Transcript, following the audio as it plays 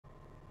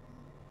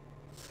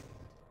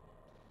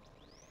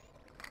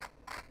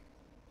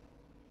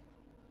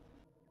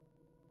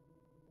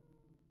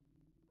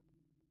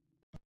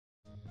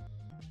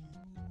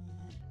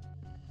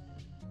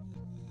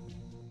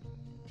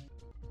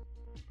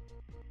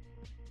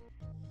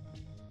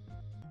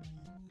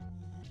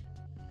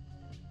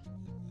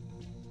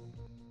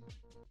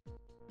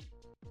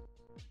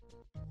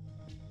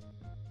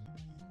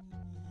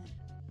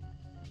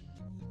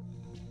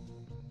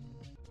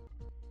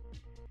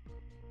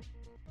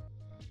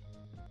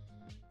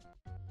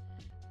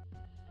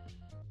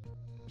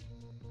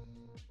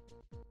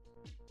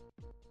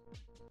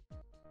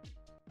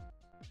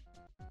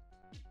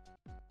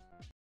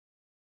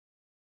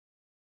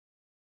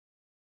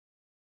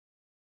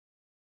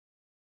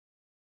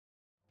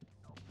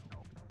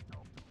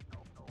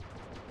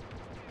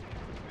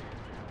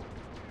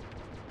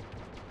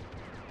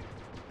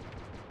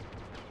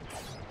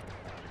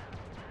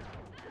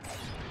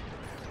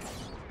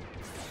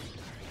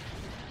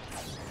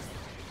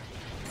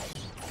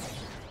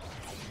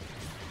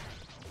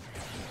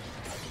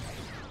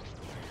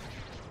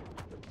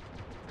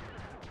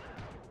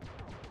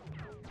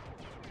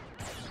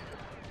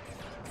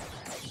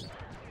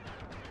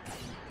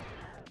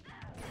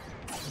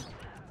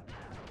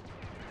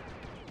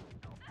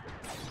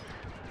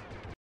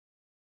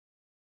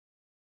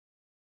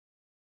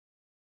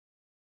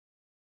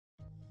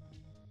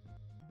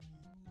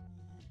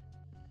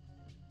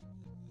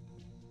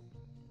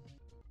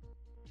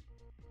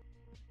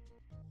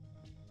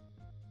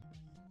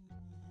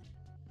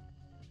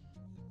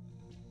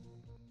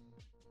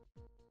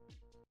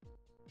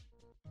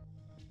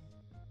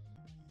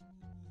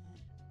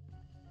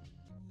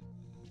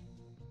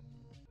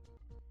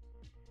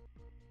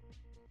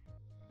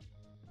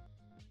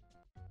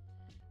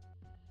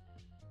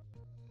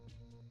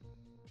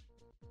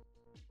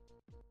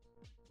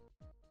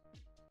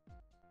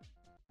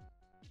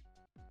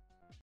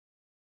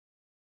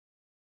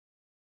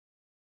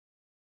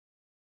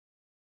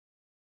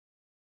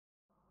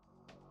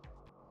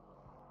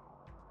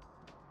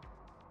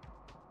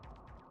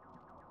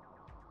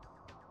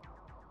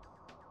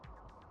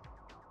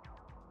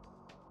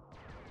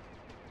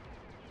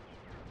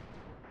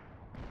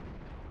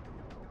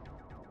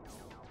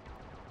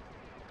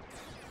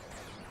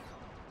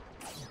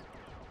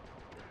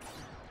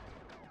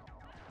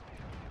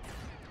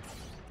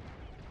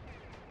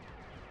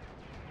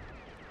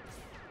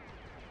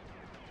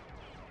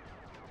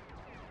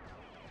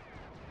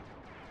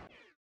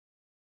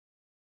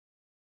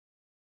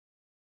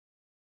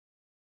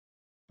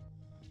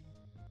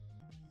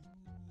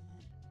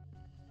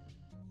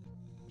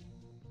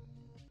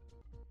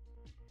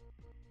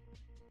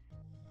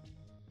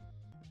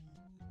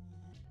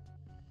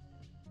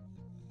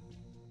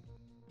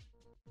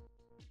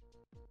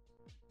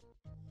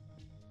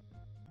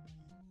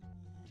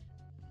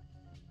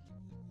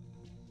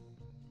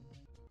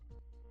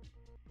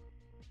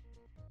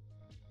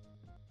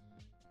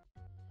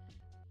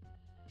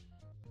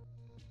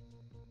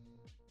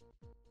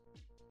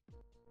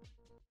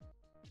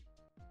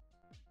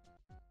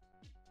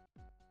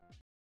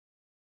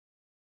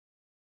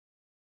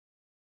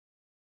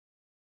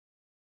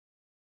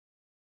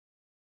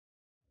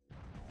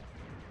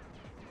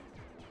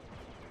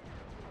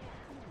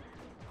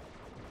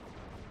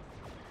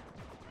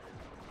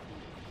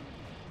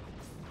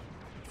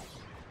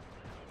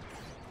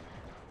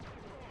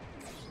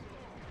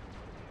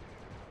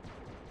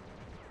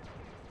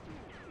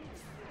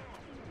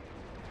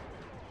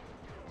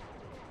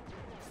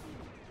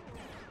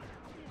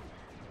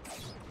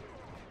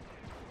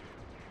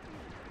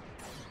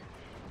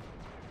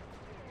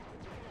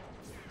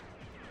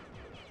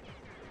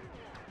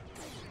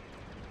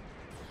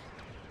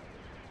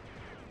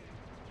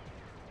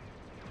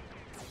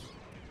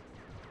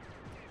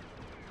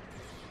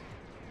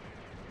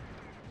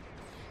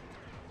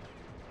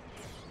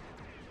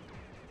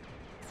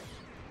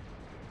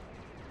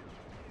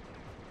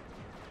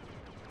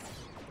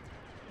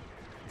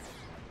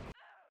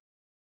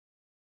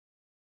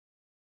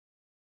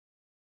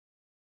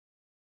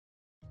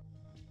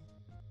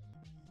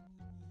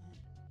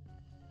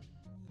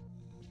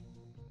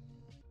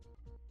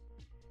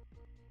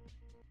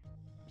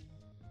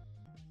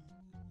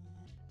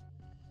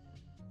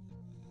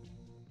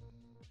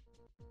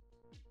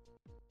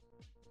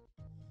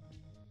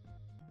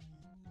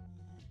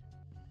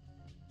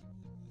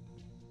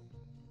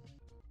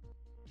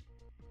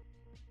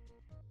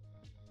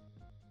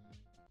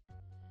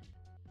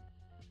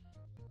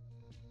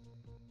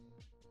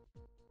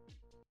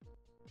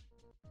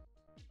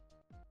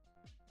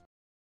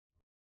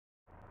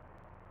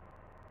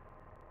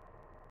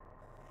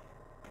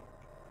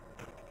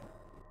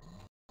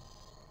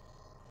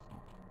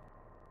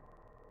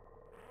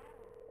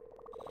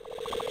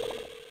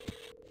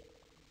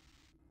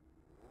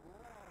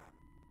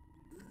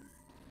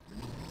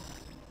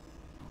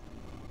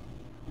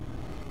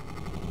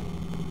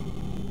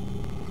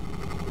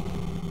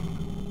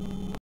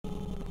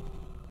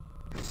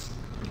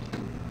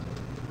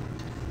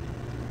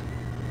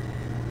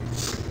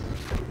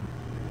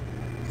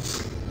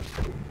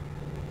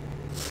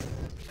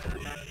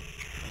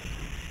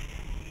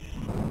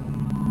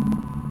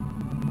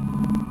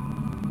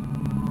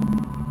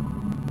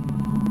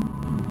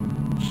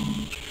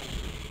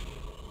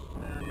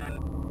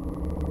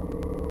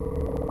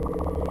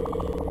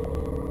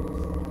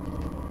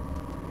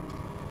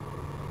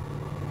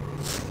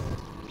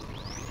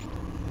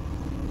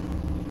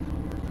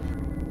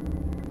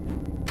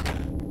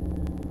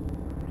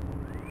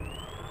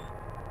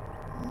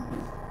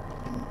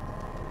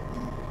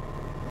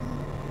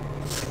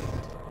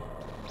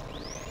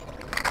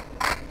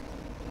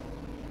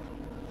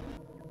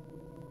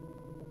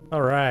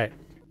All right.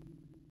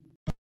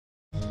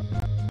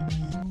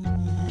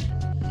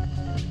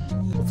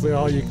 Hopefully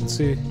all of you can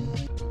see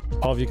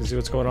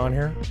what's going on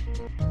here.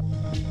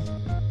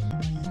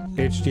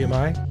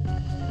 HDMI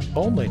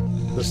only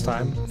this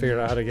time. Figured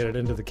out how to get it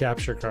into the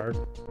capture card.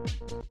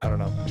 I don't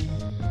know.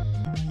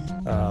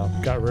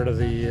 Got rid of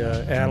the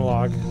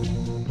analog.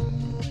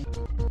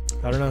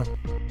 I don't know.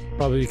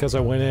 Probably because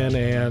I went in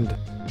and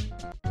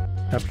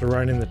after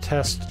running the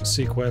test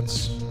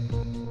sequence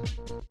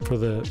for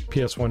the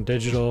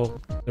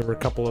PS1Digital, there were a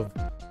couple of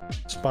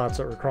spots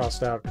that were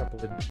crossed out, a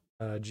couple of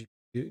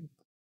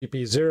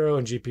GP0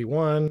 and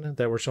GP1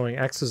 that were showing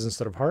X's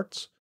instead of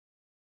hearts.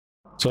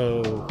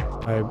 So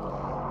I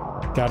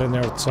got in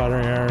there with the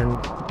soldering iron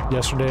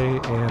yesterday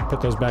and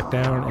put those back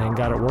down and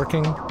got it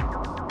working.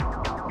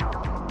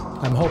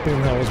 I'm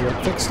hoping that was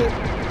what fixed it.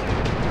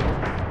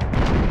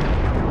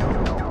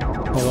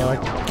 Although I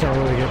can't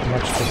really get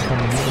much to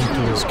come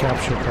into this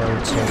capture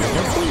card, so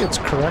hopefully it's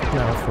correct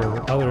now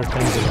for other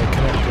things that I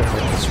connect with,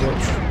 like the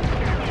Switch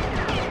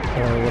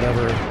or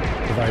whatever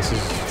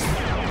devices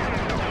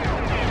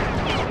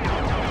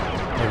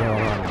are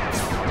going on.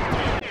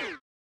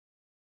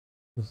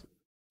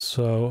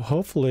 So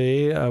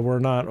hopefully we're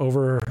not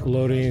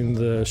overloading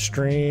the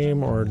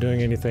stream or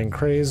doing anything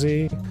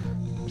crazy.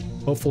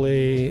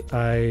 Hopefully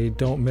I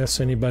don't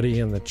miss anybody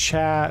in the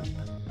chat.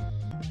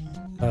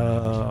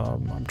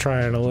 I'm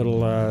trying a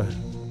little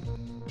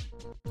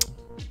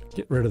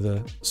get rid of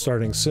the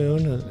starting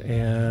soon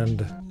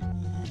and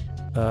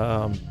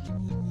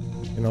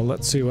you know,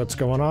 let's see what's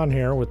going on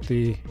here with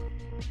the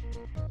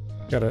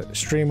got a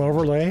stream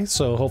overlay,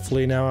 so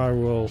hopefully now I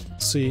will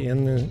see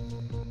in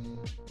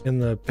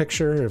the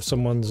picture if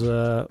someone's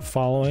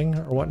following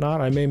or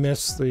whatnot. I may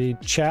miss the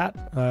chat.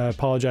 I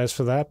apologize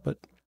for that, but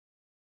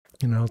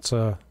you know, it's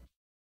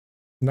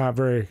not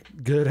very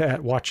good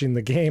at watching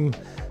the game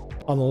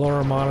on the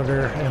lower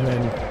monitor and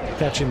then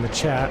catching the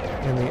chat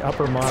in the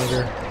upper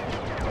monitor.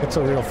 It's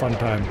a real fun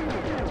time.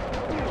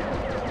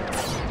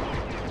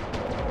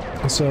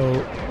 So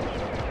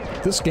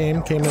this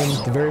game came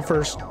in the very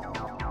first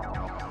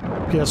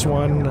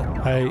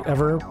PS1 I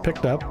ever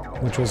picked up,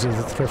 which was at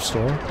the thrift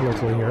store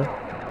locally here.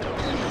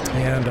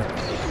 And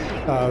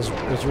it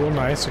was real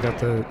nice. I got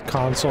the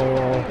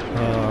console,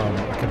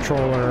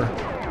 controller,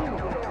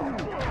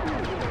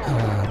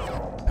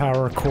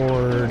 power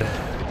cord,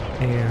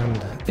 and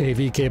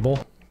AV cable.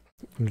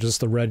 Just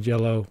the red,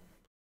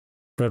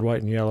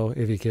 white, and yellow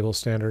AV cable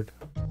standard.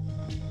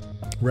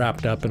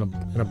 Wrapped up in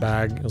a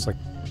bag. It was like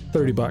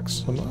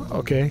 $30. I'm like,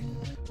 okay.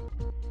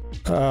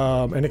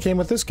 And it came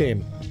with this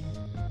game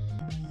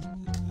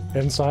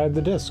inside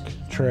the disc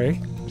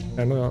tray.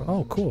 And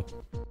oh, cool.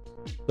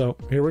 So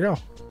here we go.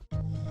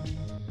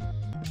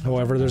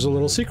 However, there's a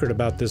little secret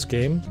about this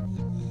game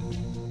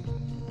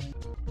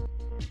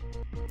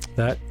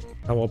that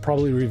I will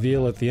probably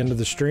reveal at the end of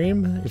the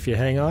stream if you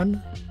hang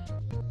on.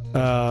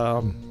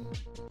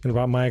 And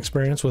about my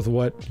experience with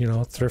what, you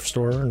know, thrift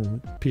store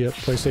and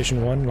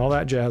PlayStation 1 and all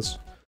that jazz.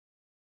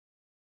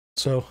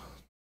 So,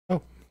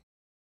 oh,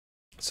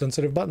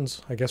 sensitive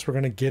buttons. I guess we're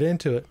gonna get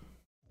into it.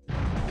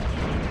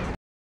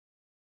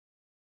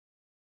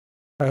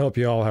 I hope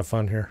you all have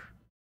fun here.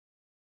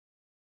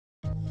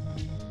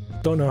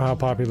 Don't know how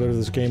popular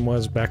this game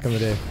was back in the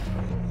day.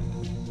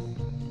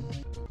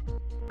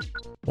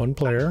 One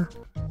player.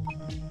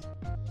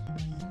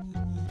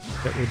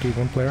 Yeah, we'll do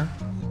one player.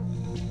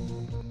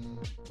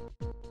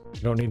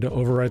 You don't need to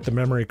overwrite the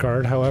memory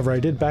card. However, I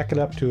did back it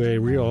up to a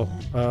real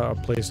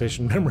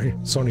PlayStation memory,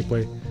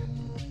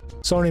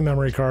 Sony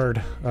memory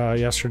card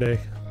yesterday.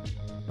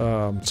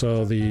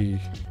 So the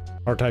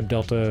R-Type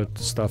Delta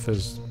stuff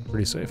is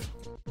pretty safe.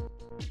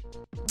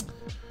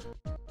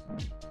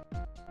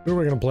 Who are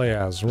we gonna play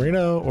as?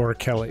 Reno or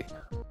Kelly?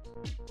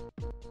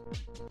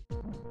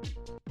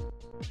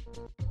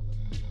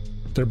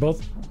 They're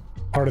both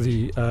part of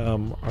the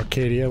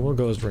Arcadia. We'll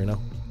go as Reno.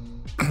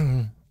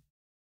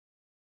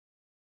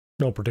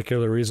 No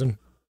particular reason.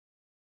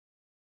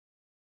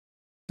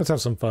 Let's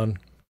have some fun.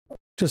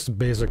 Just a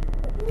basic,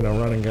 you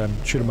know, run and gun.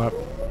 Shoot 'em up.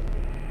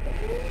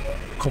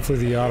 Hopefully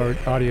the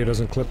audio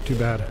doesn't clip too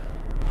bad.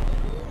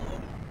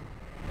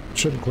 It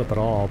shouldn't clip at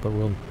all, but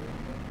we'll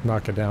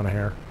knock it down a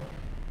hair.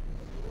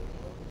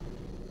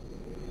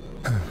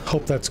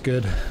 Hope that's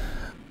good.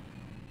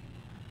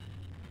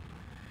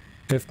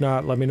 If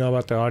not, let me know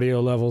about the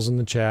audio levels in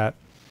the chat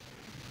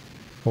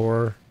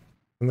or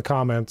in the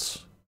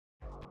comments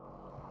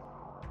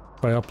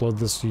if I upload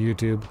this to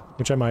YouTube,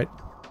 which I might.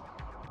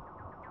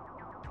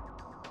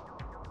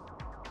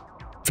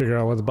 Figure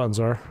out what the buttons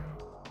are.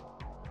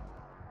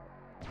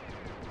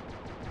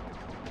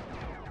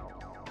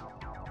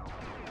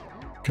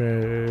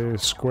 Okay,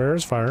 square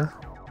is fire.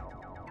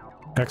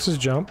 X is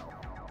jump.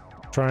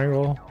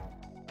 Triangle.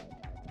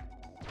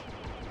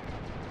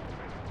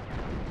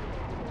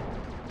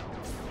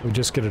 We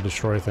just get to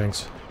destroy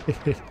things.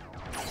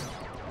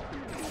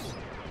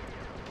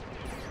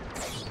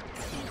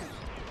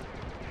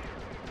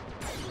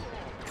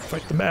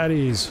 Fight the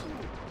baddies.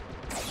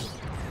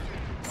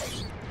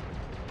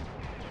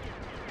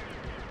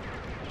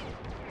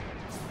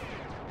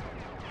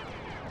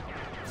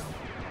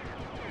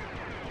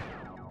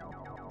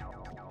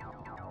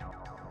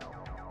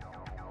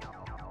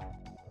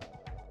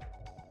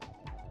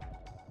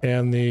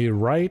 And the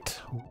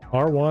right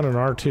R1 and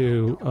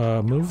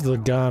R2 move the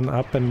gun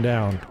up and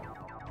down,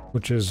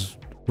 which is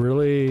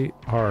really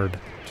hard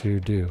to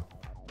do.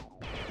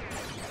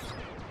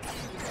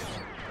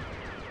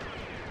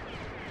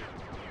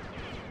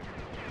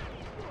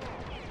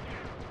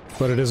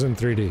 But it is in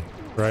 3D,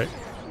 right?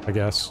 I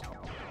guess.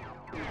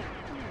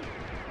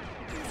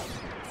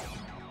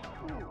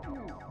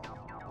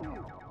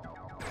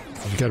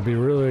 You've got to be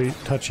really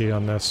touchy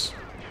on this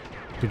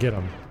to get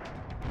them.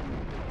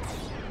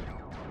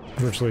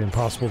 Virtually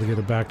impossible to get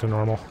it back to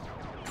normal.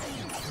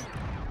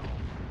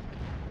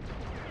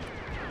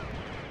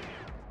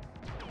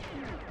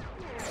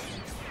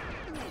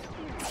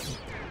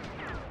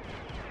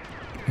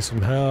 Get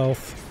some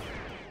health.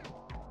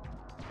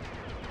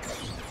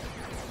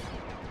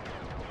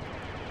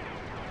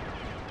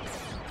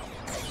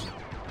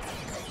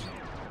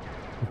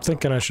 I'm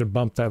thinking I should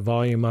bump that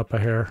volume up a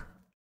hair.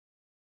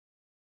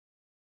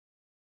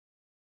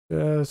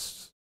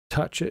 Just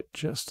touch it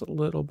just a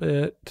little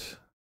bit.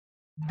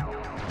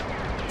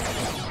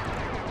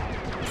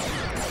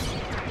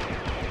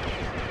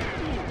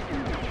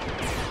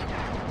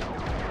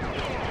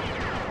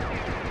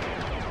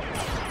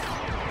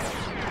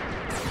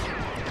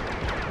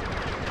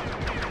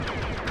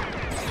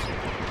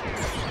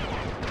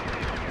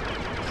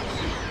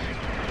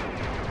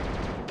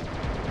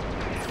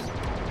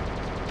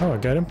 Oh, I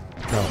got him?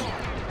 No.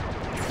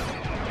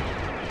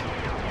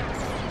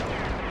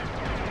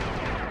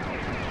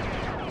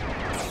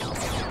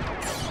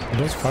 It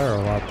does fire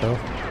a lot, though.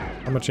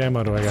 How much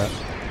ammo do I got?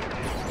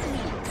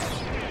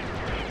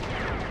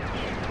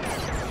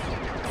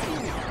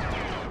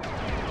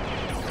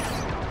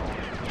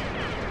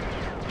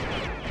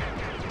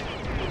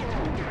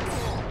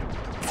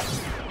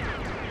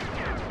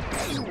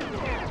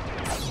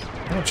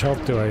 How much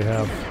health do I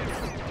have?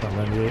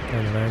 About 98,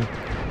 99.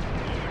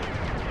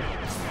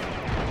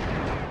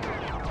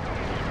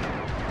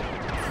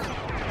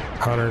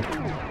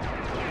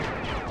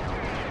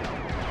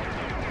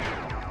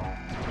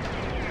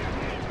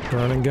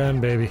 Run and gun,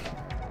 baby.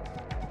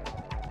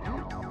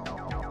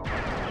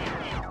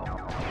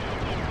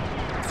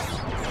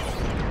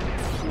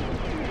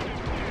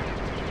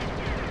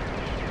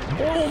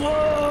 Blow 'em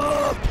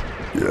up!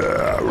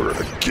 Yeah, we're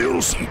gonna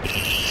kill some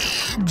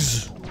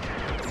bugs.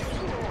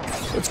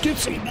 Let's get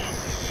some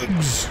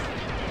bugs.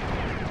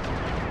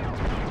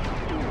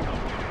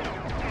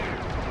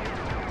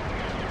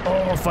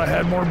 Oh, if I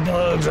had more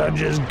bugs, I'd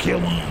just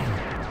kill them.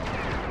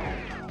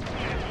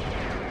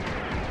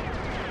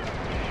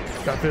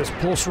 Got this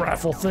pulse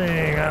rifle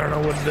thing. I don't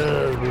know what it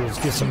does, but let's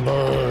get some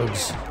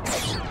bugs.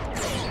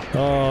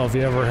 Oh, have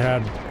you ever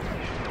had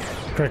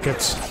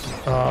crickets?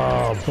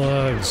 Oh,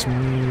 bugs.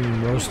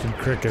 Roasted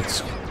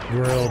crickets.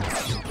 Grilled.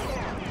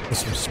 With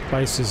some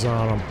spices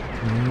on them.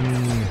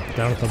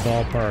 Down at the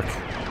ballpark.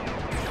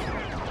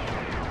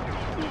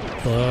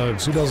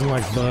 Bugs. Who doesn't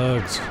like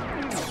bugs?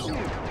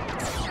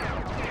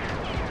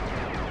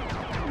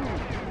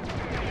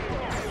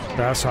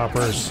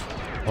 Grasshoppers.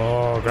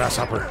 Oh,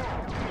 grasshopper.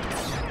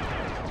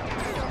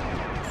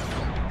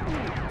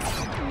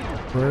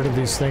 Where do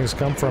these things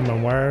come from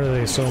and why are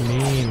they so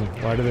mean?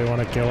 Why do they want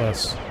to kill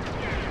us?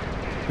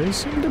 They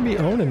seem to be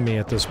owning me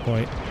at this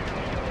point.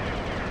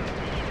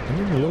 I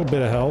need a little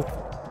bit of health.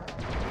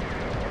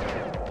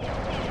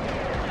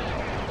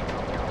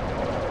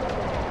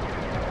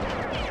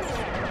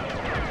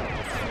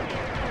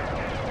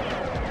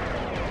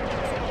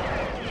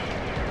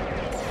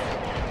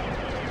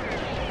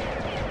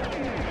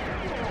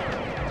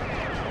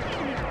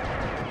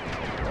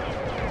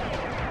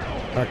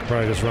 I could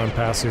probably just run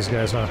past these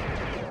guys, huh?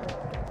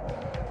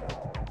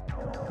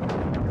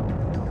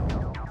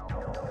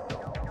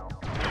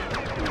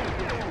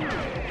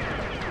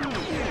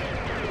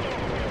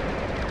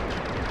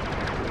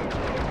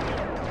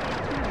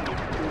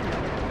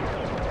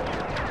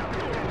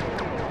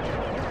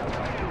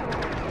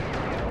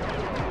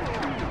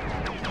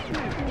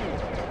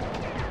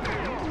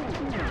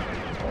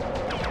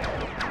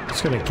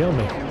 It's gonna kill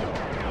me.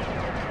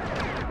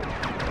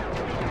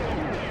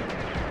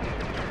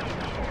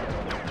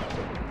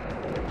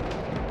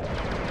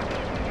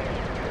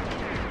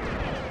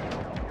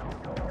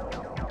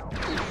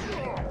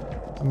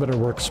 I better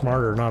work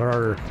smarter, not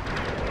harder.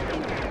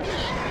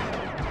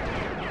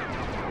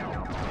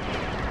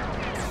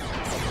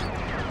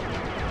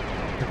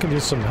 I could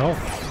use some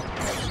health.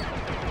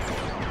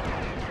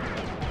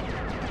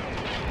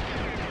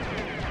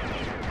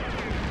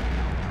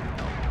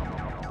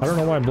 I don't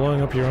know why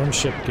blowing up your own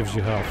ship gives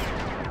you health.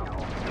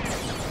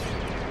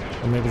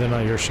 Or maybe they're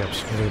not your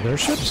ships. Are they their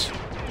ships?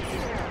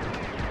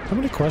 How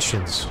many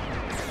questions?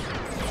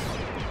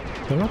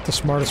 They're not the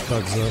smartest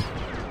bugs, though.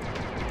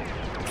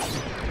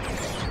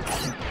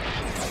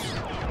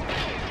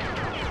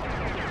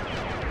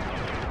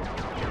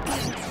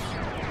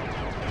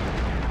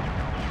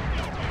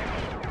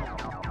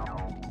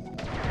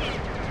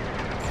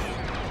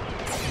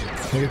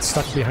 They get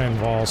stuck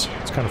behind walls.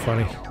 It's kind of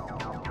funny.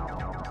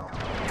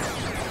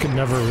 Could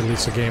never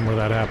release a game where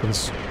that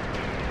happens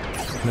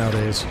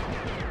nowadays.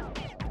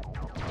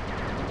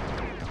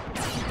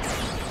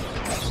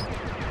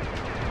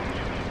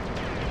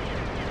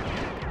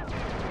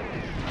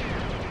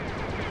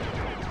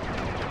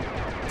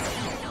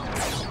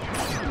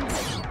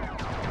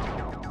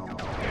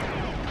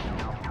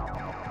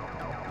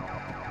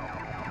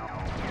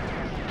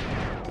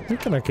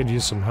 Thinking I could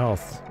use some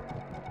health.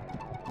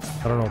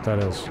 I don't know what that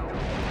is.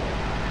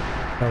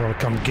 I want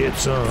to come get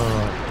some.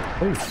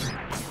 Oh.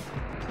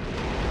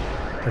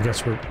 I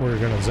guess we're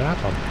gonna zap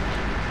them.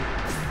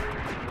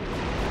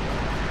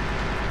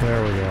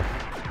 There we go.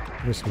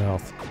 Give some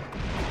health.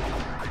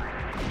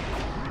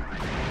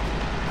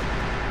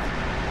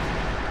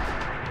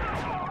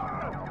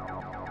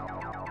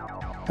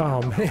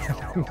 Oh man,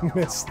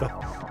 missed the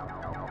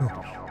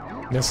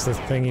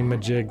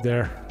thingy-majig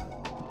there.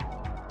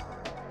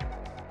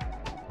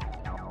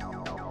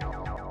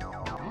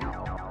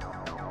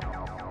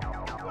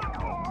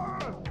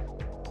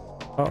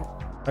 Oh,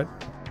 I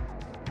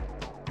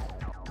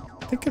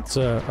think it's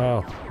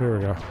oh, here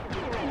we go.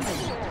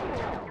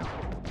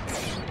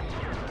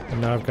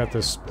 And now I've got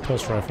this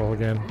pulse rifle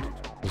again.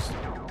 Just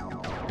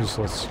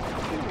useless.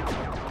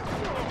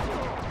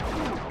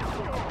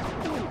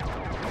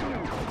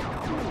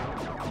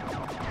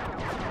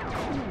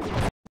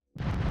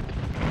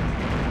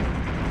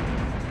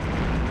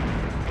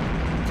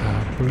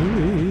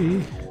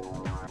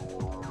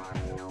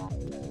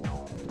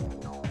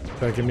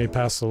 That get me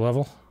past the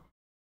level?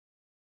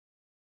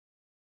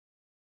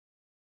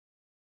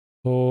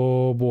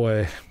 Oh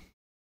boy.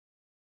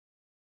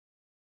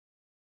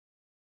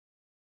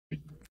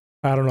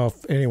 I don't know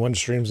if anyone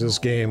streams this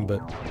game, but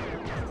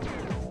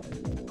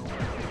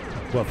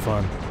what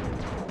fun.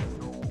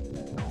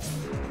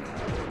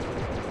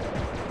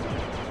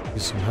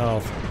 Use some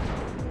health.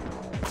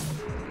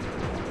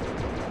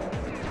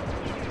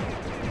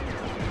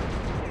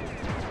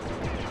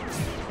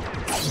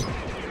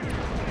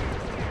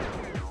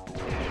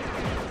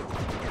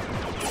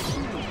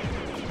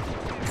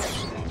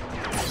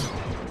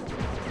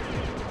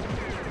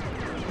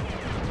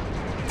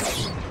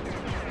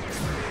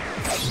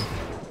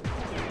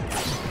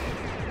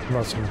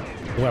 About some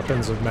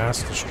weapons of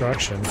mass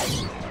destruction.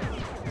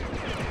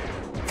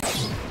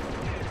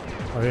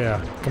 Oh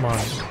yeah, come on,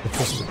 with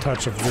just a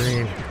touch of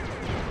green.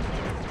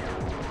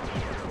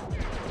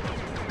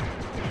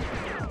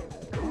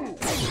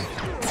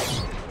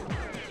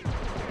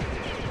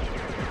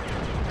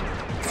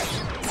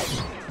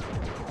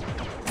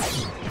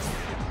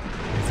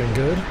 Anything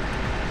good?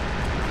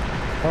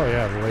 Oh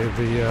yeah,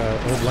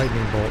 the old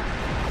lightning bolt.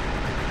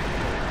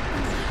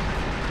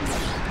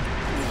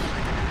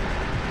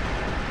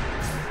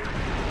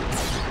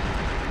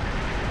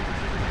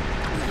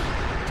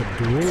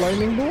 Dual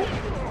lightning bolt?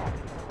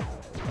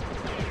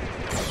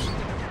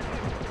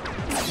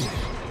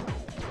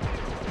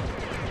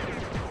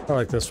 I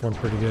like this one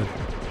pretty good.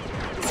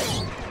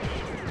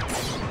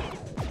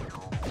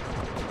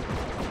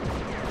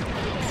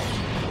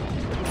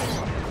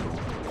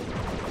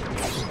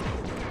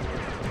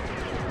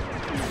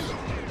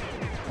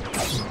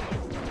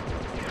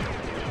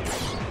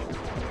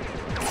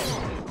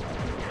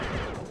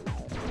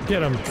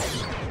 Get him!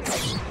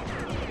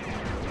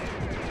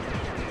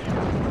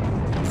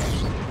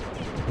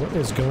 What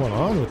is going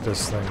on with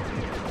this thing?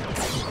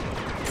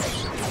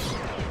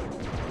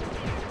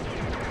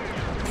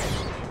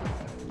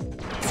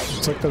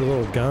 It's like the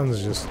little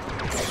guns just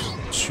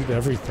shoot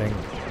everything.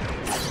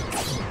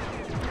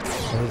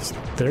 Is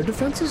their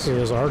defenses or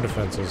is our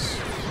defenses?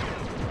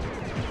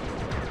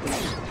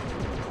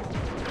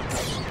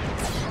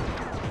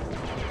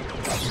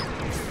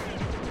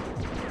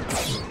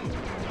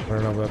 I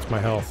don't know if that's my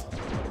health.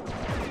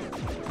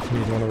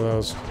 Need one of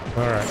those.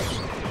 Alright.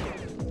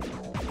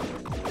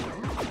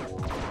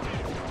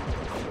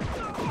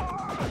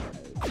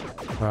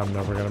 I'm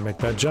never gonna make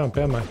that jump,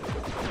 am I?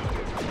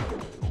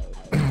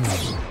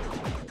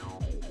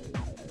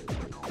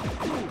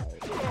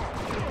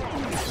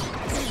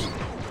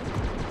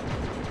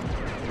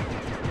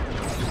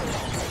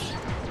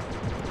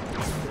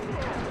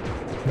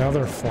 Now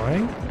they're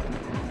flying?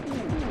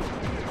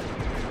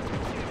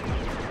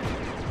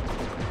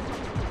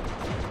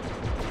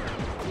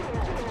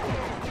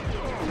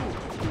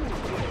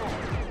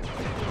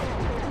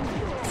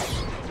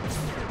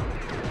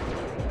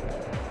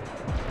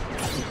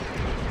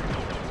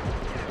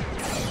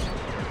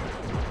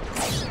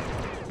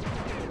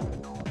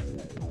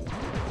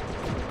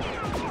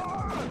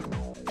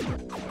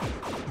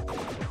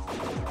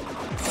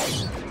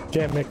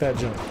 Can't make that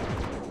jump.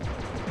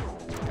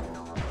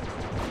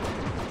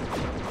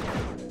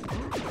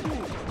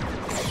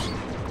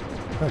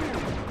 Huh.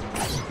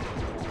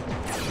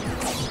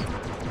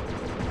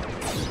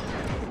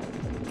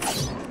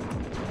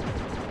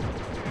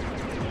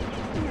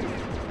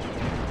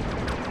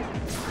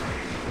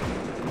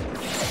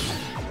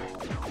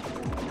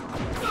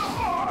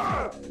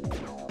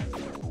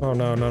 Oh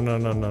no, no, no,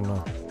 no, no,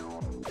 no.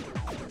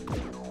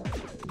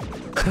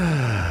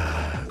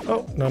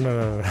 Oh, no, no,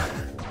 no, no.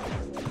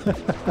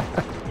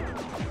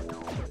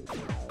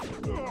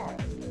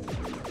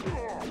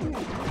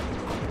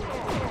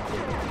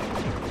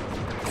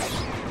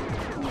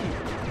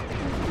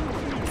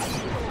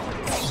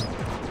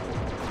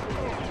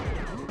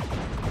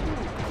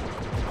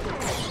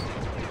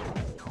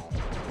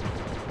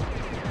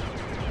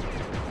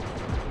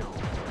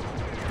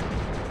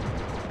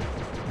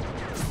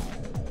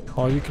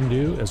 All you can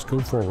do is go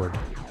forward.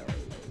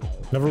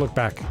 Never look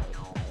back.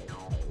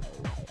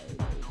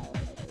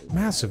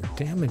 Massive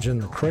damage in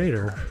the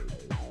crater.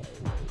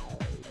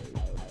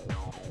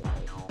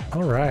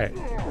 All right.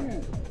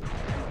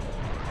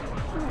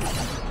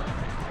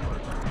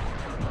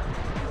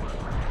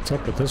 What's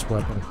up with this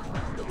weapon?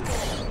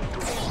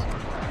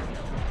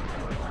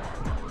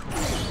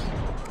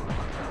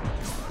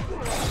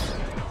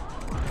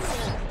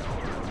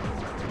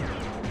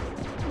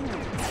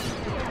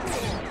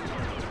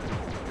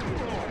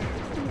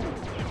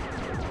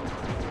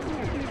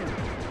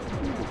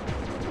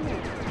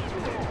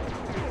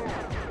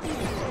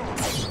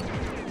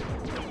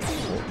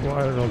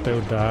 Why don't they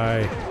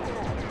die?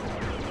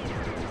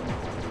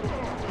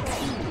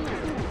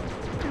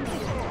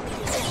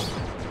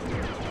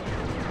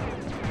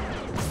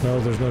 No,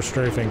 there's no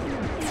strafing.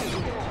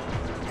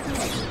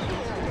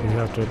 You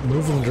have to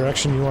move in the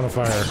direction you want to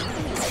fire.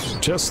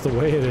 Just the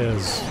way it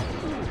is.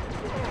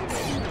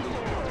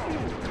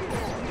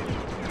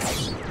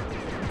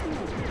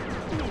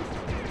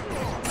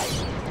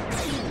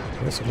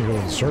 I guess I can go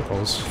in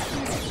circles.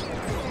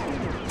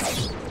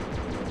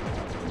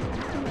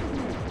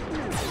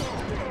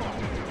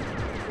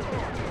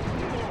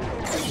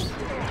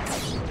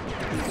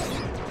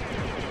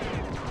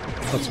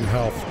 Got some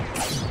health.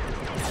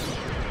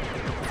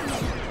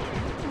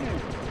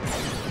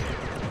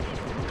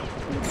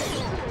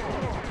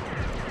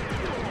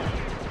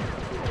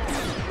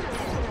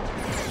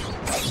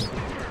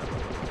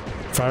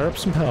 Fire up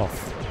some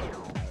health.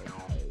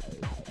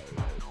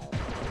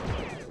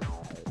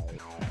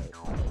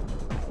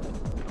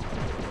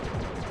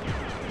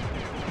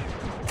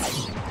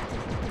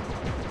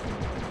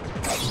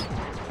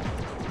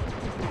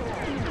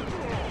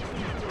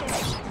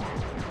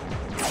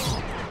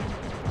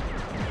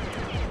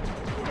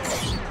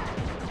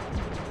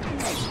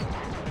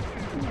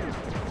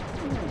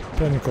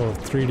 Pinnacle of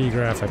 3D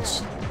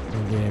graphics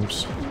in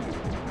games.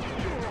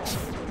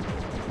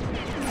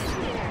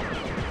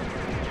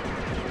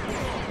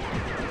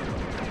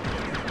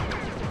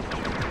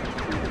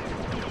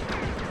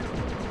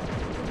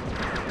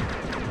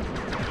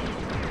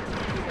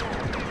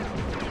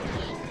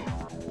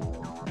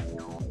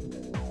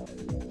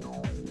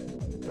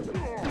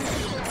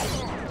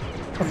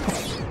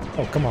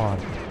 Oh, come on.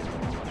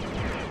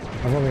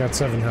 I've only got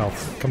 7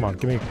 health. Come on,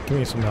 give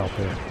me some help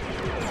here.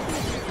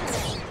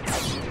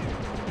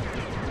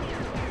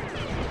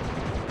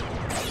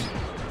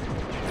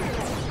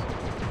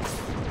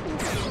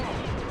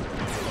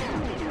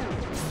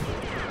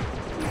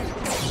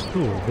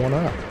 Ooh, 1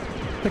 up.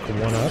 Pick a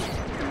 1 up.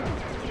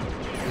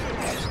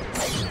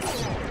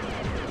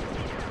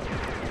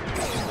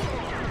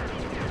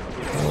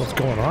 I don't know what's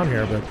going on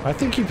here, but I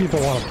think you people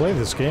want to play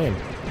this game.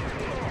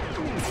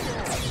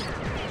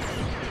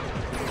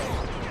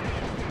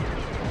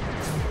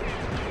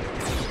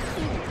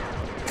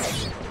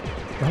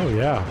 Oh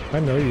yeah, I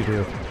know you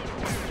do.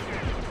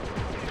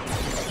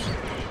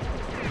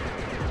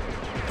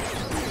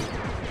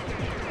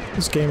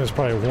 This game has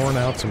probably worn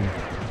out some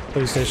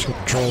PlayStation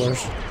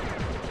controllers.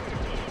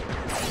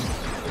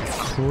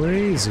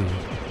 Crazy.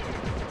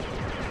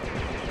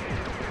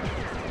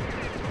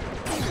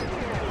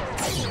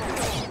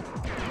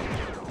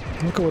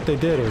 Look at what they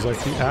did. It was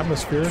like the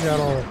atmosphere got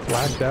all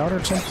blacked out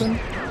or something.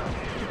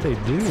 What did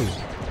they do?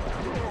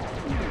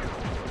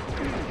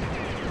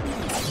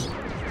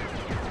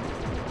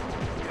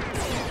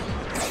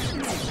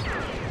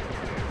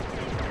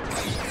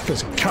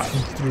 Just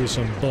cutting through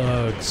some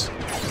bugs.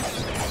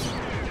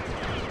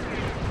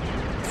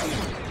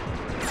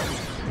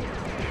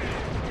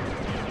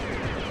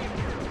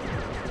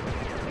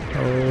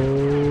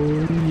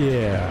 Oh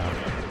yeah.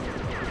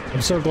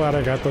 I'm so glad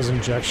I got those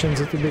injections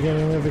at the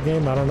beginning of the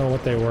game. I don't know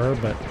what they were,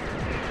 but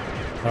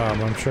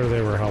I'm sure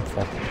they were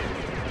helpful.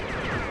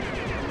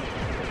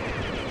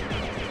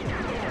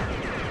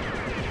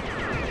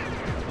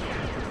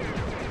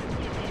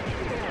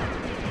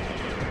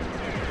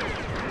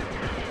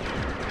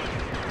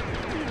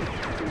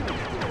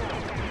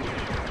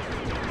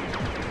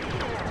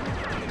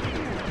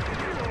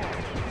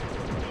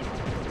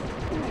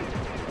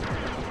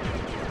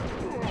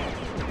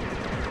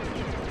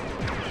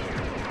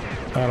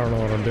 I don't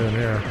know what I'm doing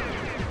here.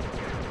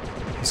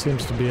 He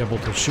seems to be able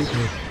to shoot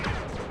me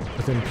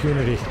with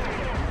impunity.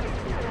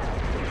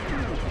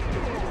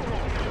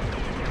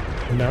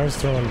 And now he's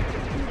throwing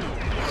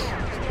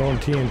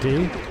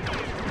TNT.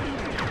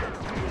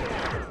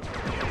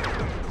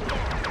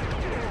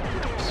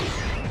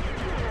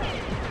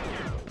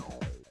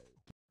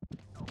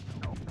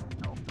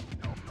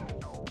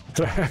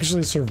 Did I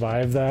actually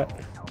survive that?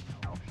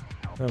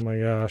 Oh my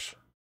gosh.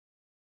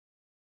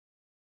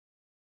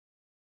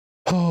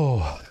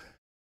 Oh.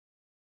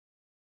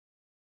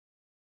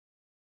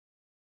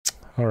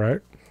 All right.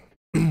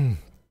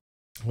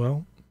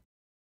 Well.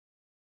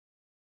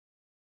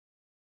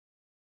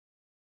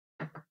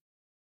 I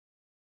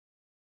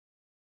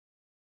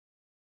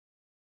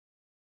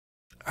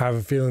have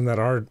a feeling that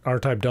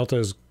R-Type Delta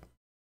has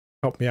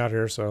helped me out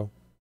here, so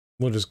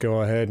we'll just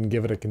go ahead and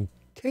give it a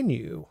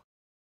continue.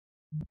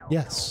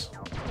 Yes.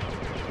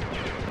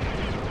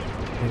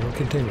 We will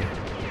continue.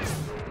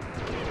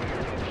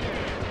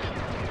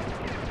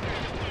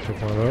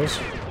 Take one of those.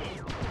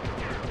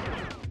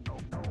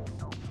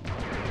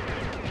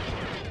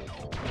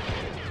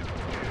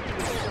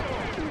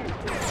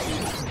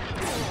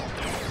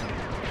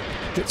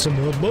 Get some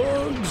more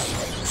bugs!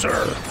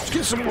 Sir, let's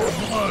get some more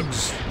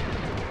bugs!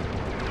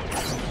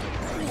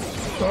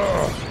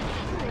 Oh,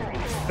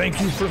 thank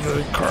you for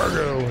the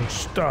cargo and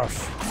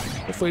stuff.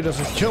 Hopefully it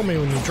doesn't kill me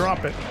when you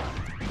drop it.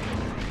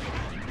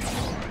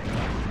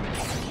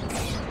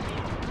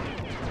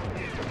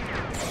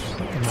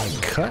 What am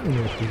I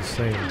cutting with these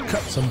things?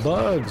 Cut some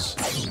bugs!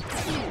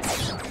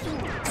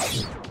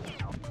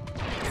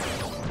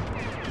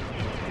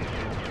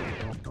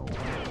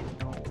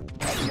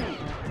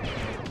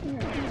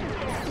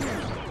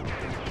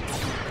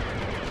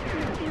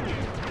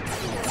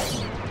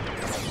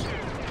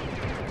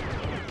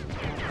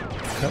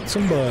 Cut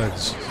some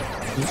bugs.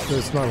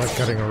 It's not like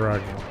cutting a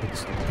rug,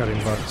 it's cutting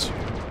bugs.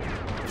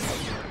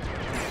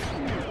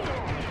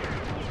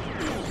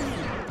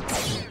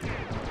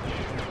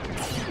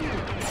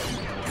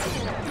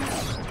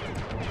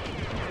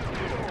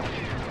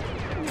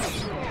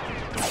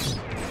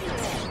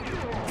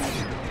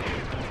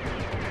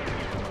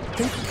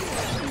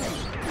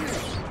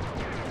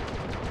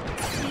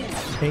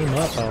 Aim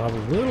up, I'll have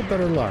a little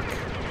better luck.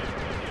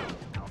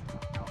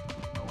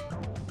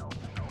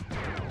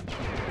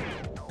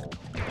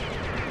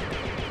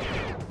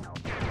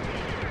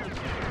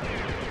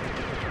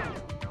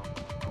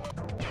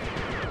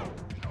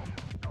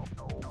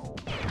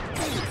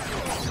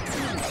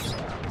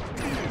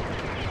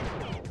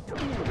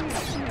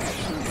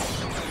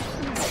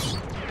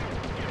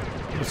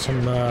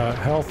 Some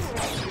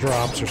health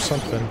drops or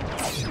something.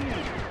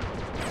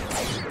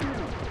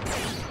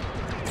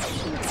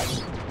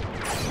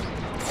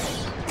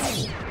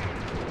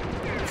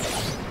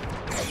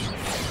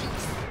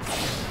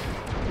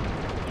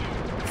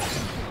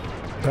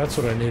 That's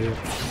what I needed.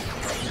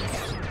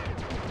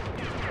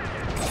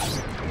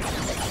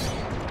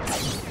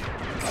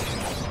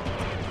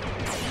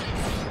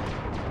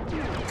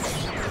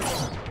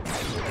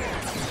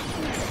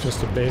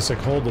 Just a basic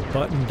hold the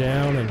button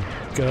down and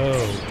go.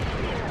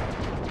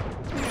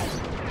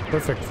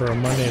 Perfect for a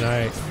Monday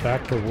night,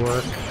 back to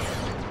work.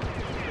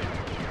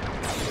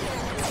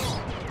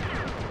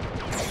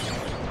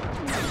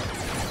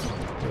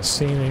 I've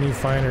seen any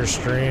finer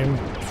stream.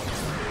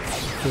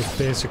 Just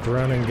basic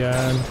run and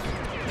gun.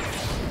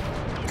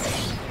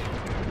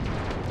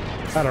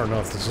 I don't know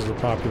if this is a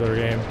popular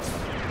game.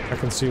 I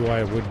can see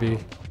why it would be.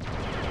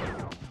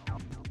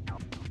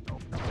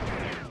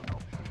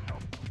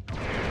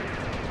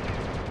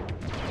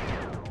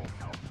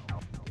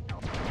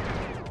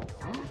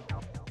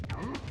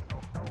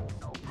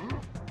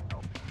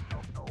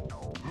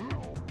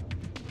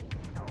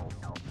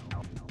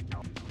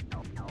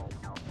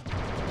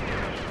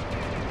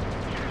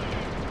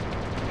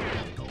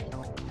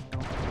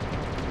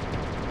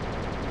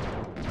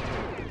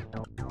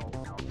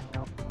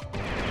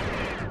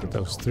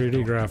 Those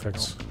 3D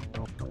graphics.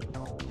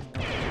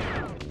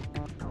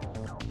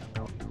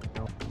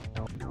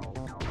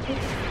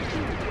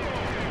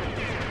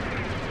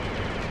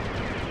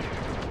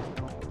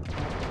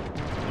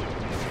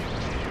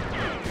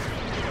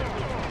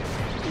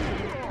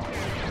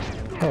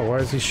 Oh, why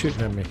is he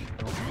shooting at me?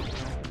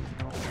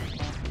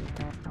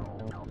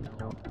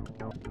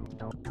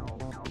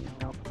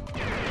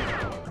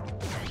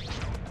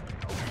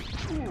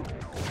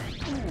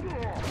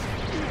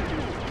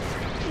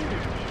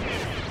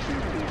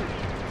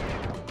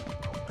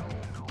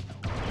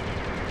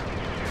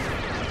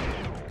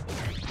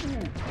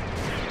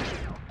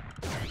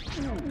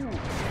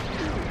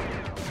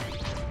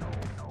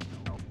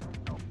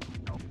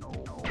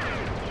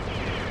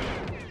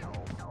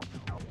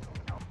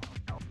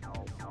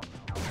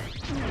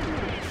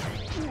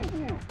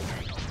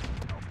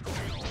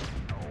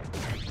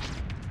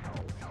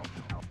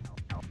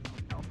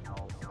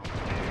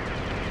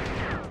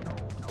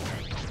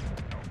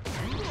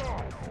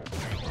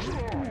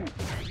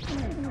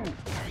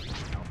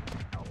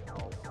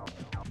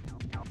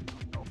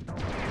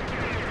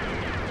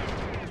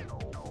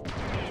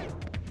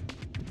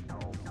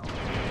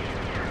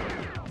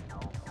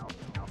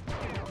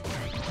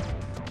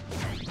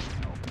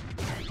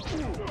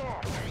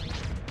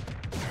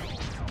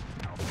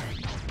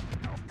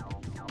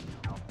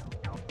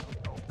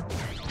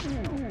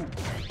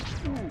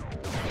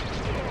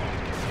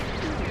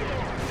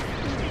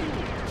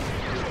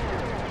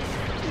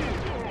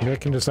 Maybe I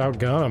can just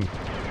outgun him.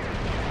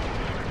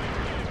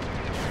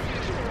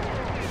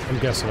 I'm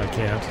guessing I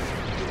can't.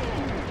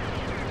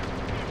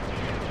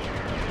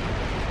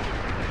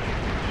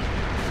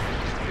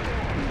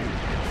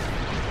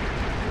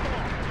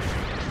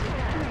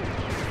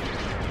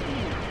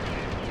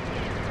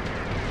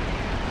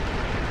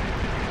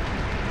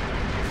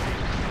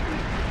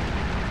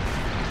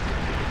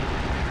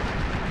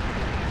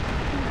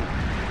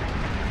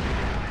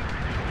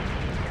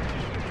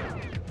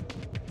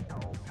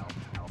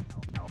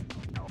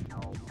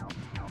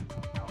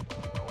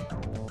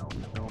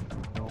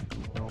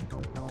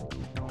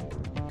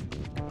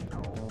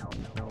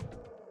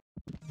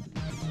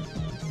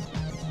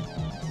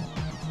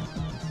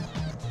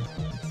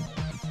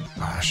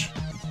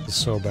 is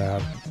so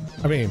bad.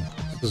 I mean,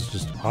 this is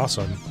just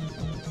awesome.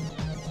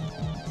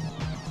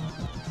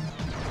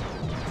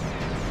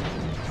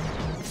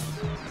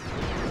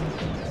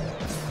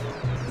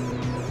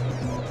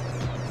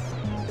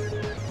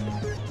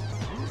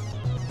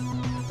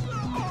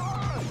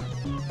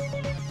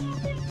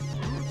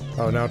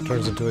 Oh, now it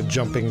turns into a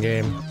jumping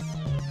game.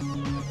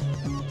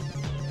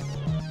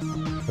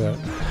 But,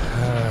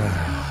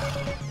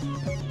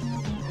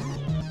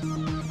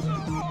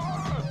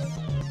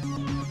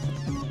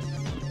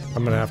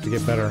 I'm gonna have to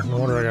get better. No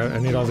wonder I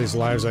need all these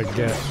lives I can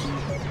get.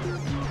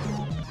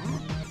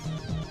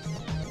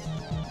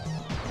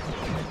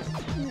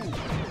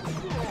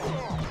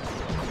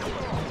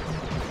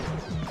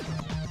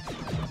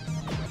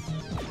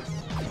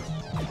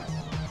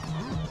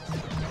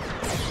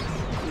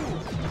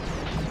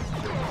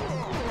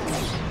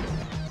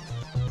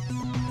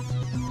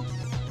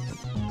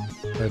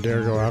 I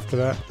dare go after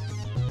that.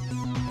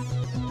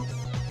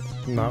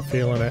 I'm not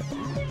feeling it.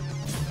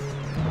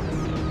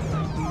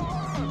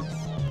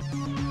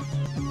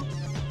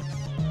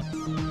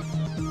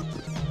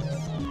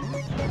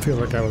 I feel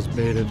like I was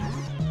baited.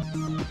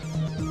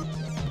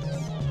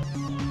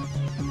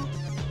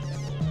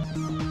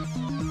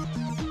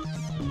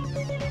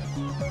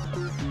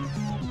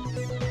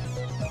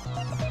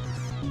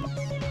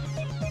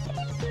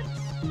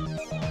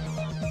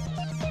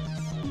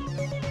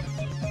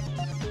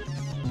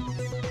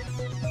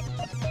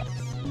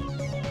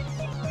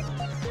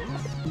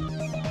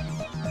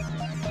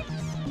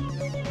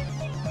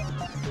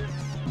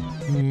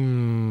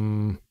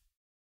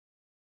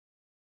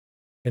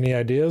 Any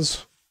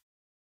ideas?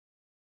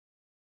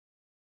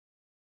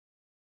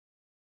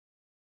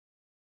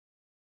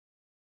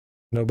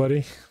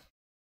 Nobody?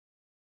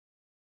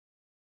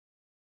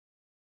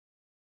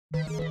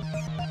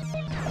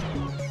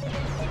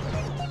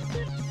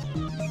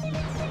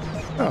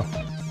 Oh.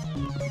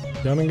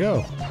 Down and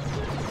go.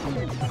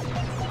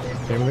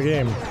 Name of the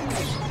game.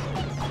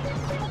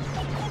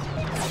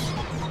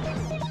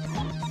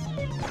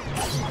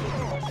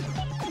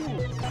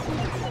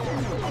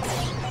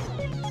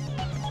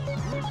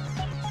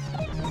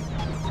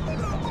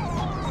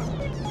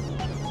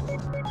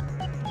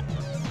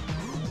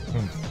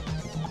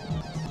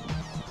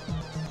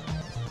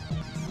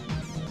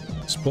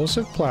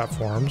 Explosive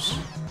platforms.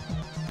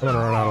 I'm gonna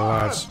run out of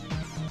lives.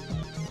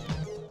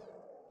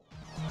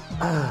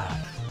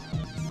 Ah,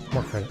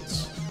 more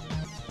credits.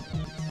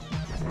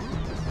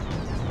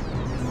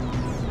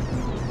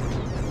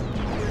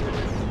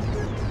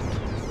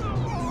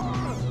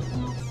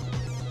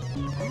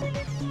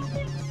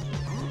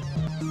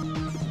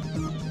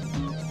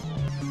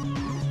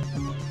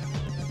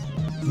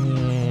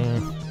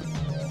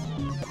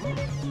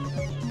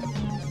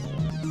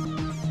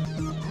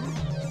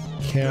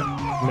 Can't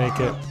make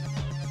it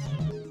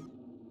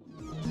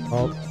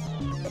all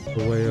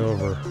the way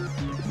over.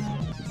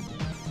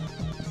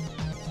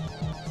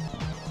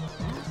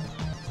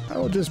 I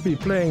will just be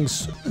playing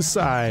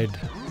side.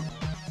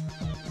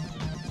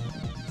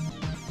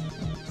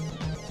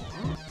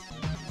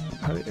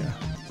 How do you?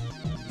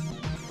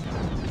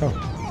 Oh.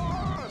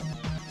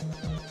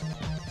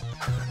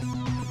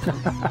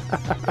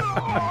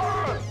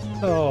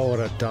 Oh, what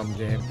a dumb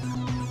game.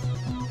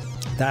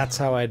 That's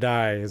how I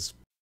die, is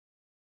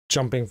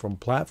jumping from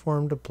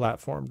platform to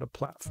platform to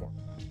platform.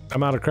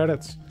 I'm out of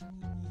credits.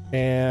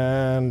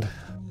 And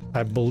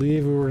I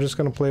believe we were just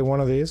going to play one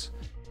of these.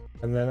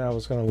 And then I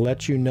was going to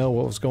let you know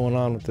what was going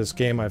on with this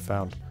game I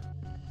found.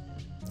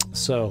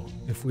 So,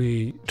 if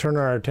we turn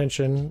our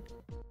attention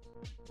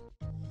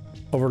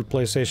over to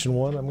PlayStation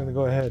 1, I'm going to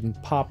go ahead and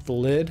pop the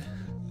lid.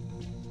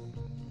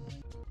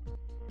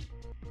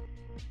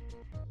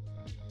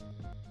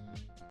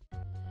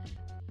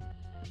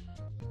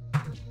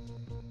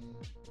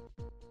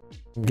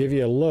 Give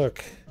you a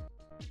look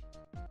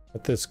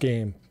at this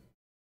game.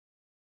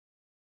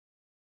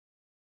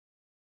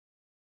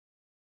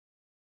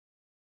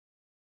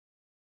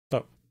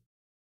 Oh,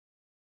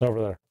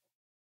 over there.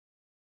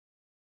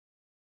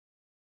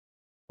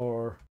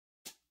 Or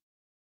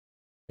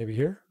maybe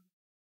here?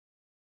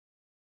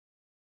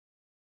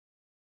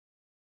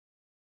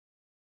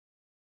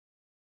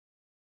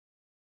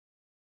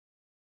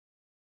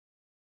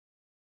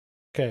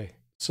 Okay,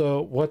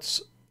 so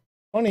what's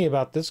funny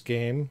about this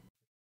game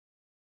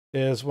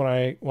is when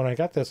I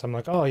got this, I'm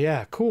like, oh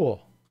yeah,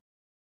 cool.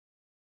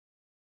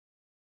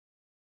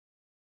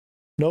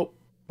 Nope,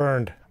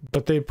 burned.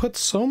 But they put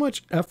so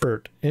much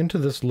effort into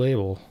this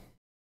label.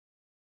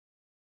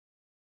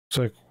 It's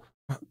like,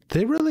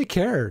 they really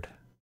cared.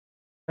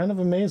 Kind of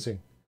amazing.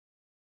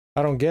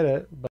 I don't get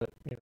it, but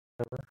you know,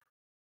 whatever.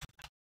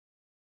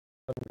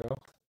 Let them go.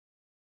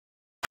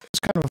 It's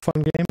kind of a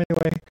fun game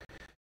anyway.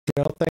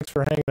 You know, thanks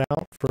for hanging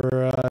out for you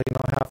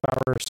know, a half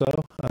hour or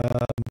so.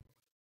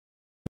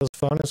 It was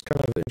fun. It's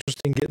kind of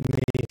interesting getting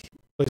the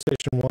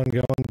PlayStation 1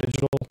 going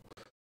digital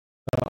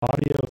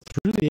audio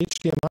through the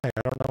HDMI.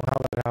 I don't know how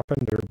that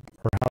happened or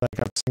how that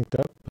got synced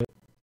up, but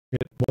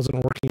it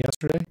wasn't working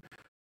yesterday.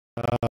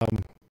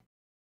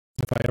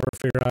 If I ever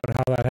figure out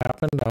how that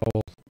happened,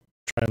 I'll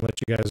try and let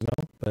you guys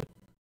know. But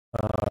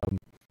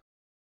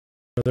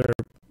other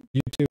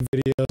YouTube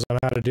videos on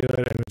how to do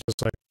it, and it's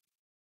just like,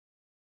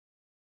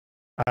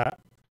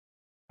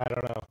 I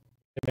don't know.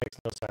 It makes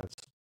no sense.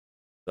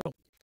 So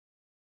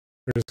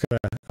we're just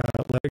gonna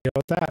let it go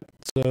with that.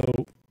 So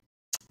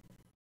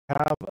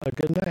have a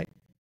good night,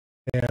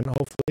 and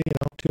hopefully,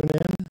 tune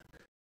in,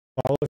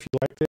 follow if you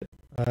liked it.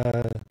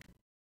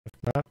 If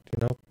not,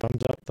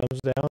 thumbs up, thumbs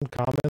down,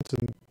 comments,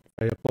 and if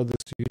I upload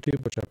this to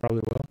YouTube, which I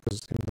probably will,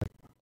 because I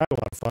have a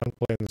lot of fun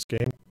playing this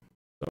game.